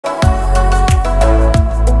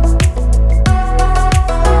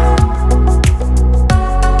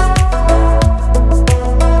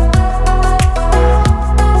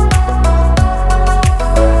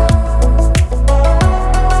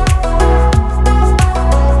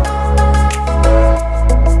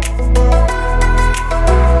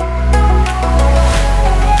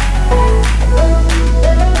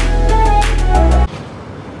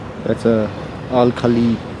Al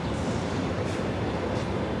Khali.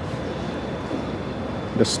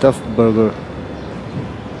 The stuffed burger.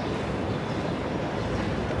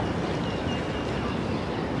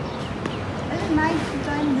 At night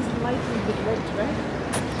time this light will be red, right?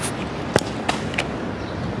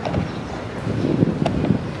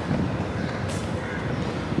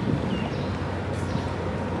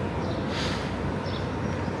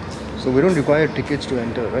 So we don't require tickets to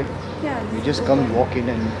enter, right? Yeah. We just come, walk in,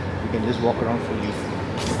 and we can just walk around fully.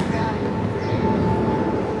 Yeah.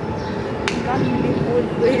 Not really old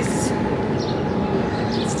place.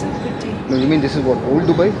 It's still pretty. No, you mean this is what, old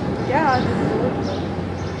Dubai? Yeah, this is old.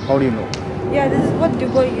 How do you know? Yeah, this is what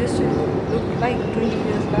Dubai used to look like 20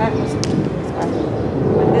 years back or something.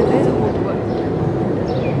 But there is a old Dubai.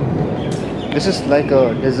 This is like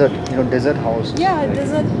a desert, desert house. Yeah,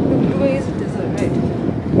 desert. Dubai is a desert, right?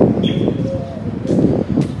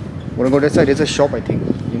 Wanna go that side? There's a shop, I think.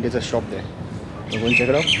 There's a shop there. So go and check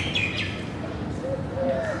it out.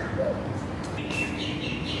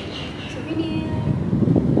 Souvenir.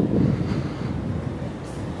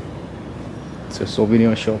 It's a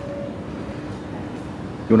souvenir shop.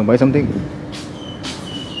 You wanna buy something?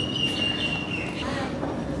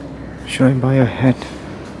 Should I buy a hat?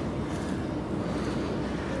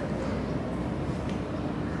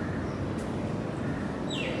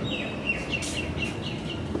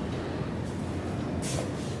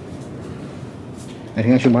 I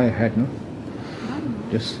think I should buy a hat, no?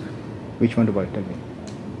 Just which one to buy? Tell me.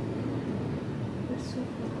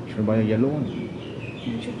 Should I buy a yellow one?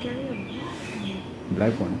 You should carry a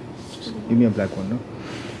Black one. Just give me a black one, no?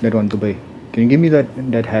 That one to buy. Can you give me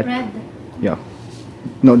that hat? red. Yeah.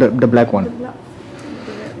 No, the black one. The red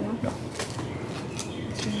one. Yeah.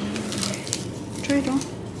 Try it on.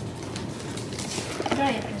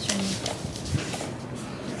 Try it, Mr.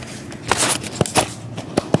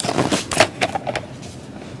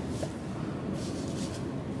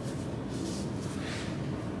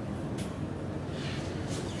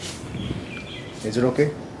 Is it okay?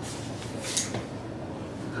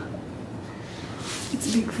 It's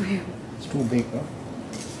big for him. It's too big, huh?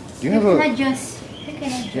 Do you You have can a... adjust. You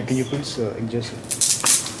can adjust. Yeah, can you please adjust it?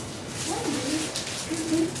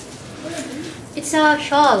 It's a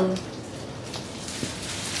shawl.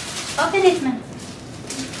 Open it, man.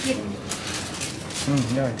 Give me.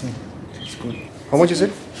 Yeah, I think it's good. How much is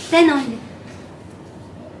it? 10 only.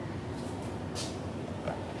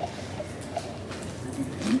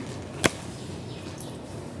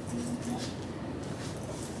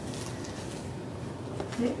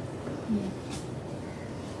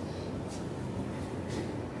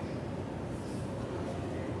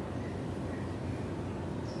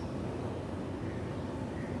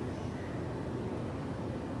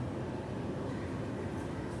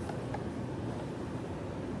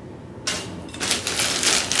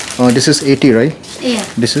 This is 80, right? Yeah.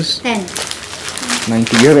 This is 10.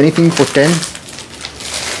 90. You have anything for 10?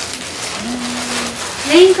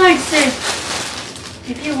 Playing cards, sir.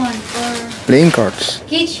 If you want. Or Playing cards.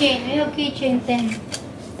 keychain. We have keychain 10.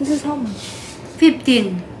 This is how much?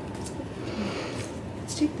 15.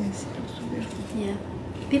 Let's take this. It's so beautiful. Yeah.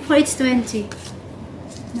 Before it's 20.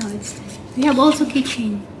 No, it's 10. We have also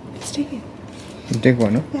keychain. Let's take it. You take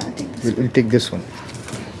one, no? Yeah, I'll take this. We'll take this one.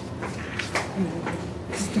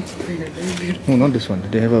 No, not this one.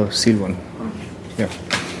 They have a seal one. Yeah.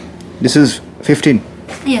 This is 15.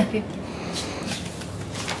 Yeah, 15.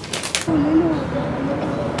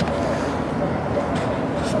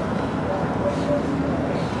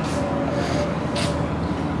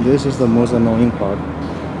 This is the most annoying part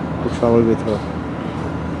to travel with her.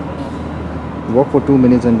 You walk for 2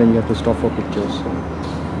 minutes and then you have to stop for pictures. So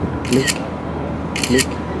click, click,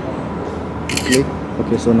 click.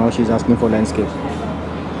 Okay, so now she's asking for landscape.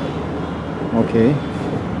 Okay,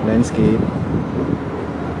 landscape.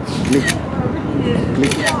 Click,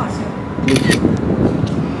 click, click.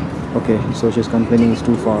 Okay, so she's complaining it's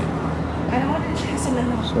too far.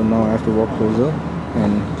 So now I have to walk closer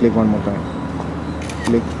and click one more time.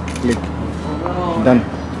 Click, click. Done.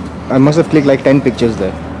 I must have clicked like 10 pictures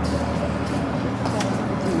there.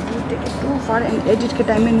 You take it too far and edit के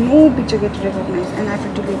time में no picture get recognized and I have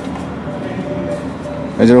to delete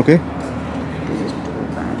it. Is it okay? This is too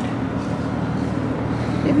bad.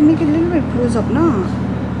 Maybe make it a little bit close up, na?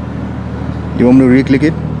 You want me to re-click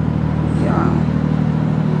it? Yeah.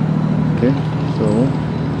 Okay, so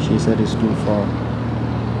she said it's too far.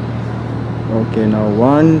 Okay, now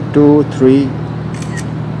 1, 2, 3.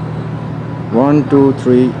 1, 2,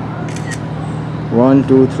 3. 1,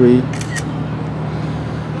 2, 3.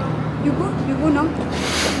 You go now.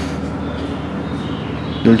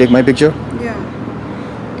 You'll take my picture? Yeah.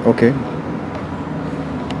 Okay.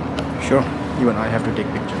 Even I have to take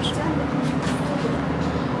pictures.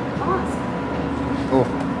 Oh.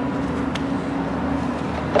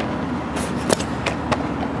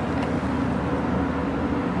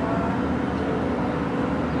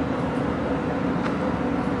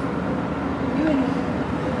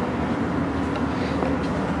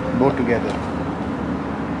 Both together.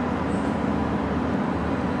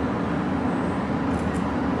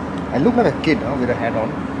 I look like a kid, huh, with a hat on.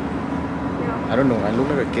 Yeah. I don't know, I look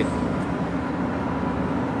like a kid.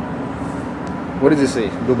 What does this say?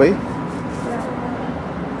 Dubai?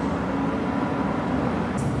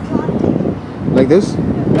 Like this?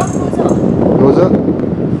 Closer.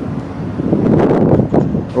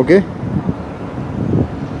 Okay.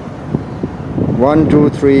 1, 2,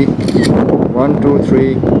 3. 1, 2,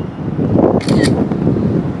 3.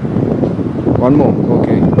 One more.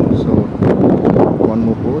 Okay. So one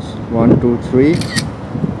more pose. 1, 2, 3.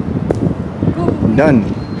 Done.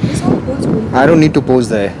 I don't need to pose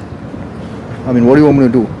there. I mean, what do you want me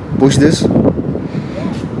to do? Push this?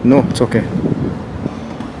 No, it's okay.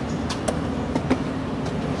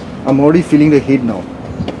 I'm already feeling the heat now.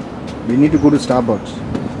 We need to go to Starbucks.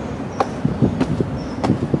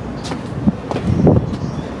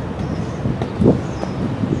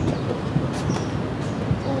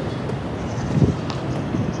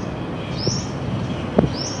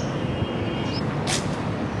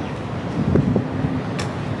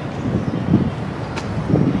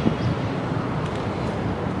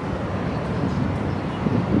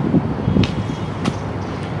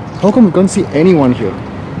 How come we can't see anyone here?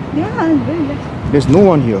 Yeah, I'm very less. There's no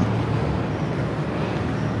one here.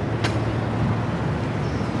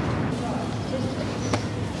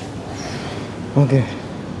 Okay.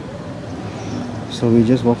 So we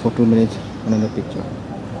just walk for 2 minutes. Another picture.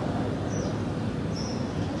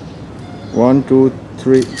 1, 2,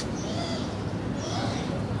 3.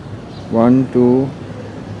 1, 2,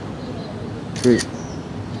 3.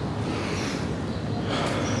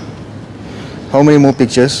 How many more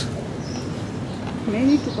pictures?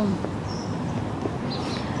 Many to come.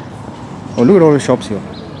 Oh, look at all the shops here.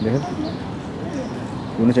 They have.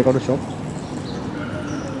 You want to check out the shop?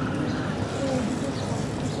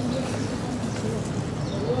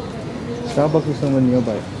 Starbucks is somewhere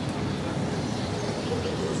nearby.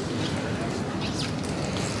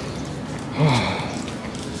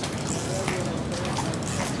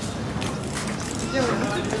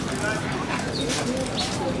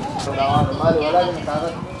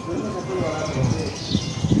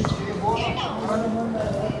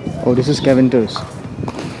 Oh, this is Caventer's.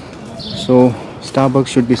 So Starbucks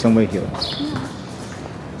should be somewhere here.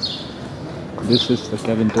 This is the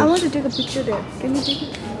Caventer's. I want to take a picture there. Can you take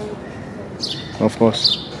it? Of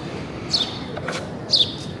course.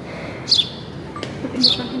 Put in the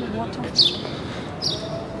front in the water.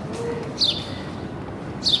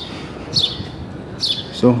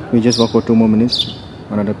 So we just walk for 2 more minutes.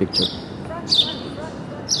 Another picture.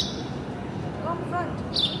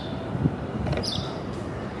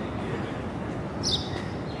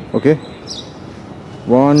 Okay.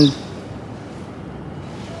 1,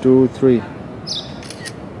 2, 3.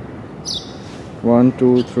 1,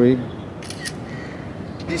 2, 3.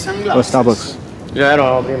 Oh, Starbucks.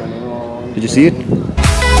 Did you see it?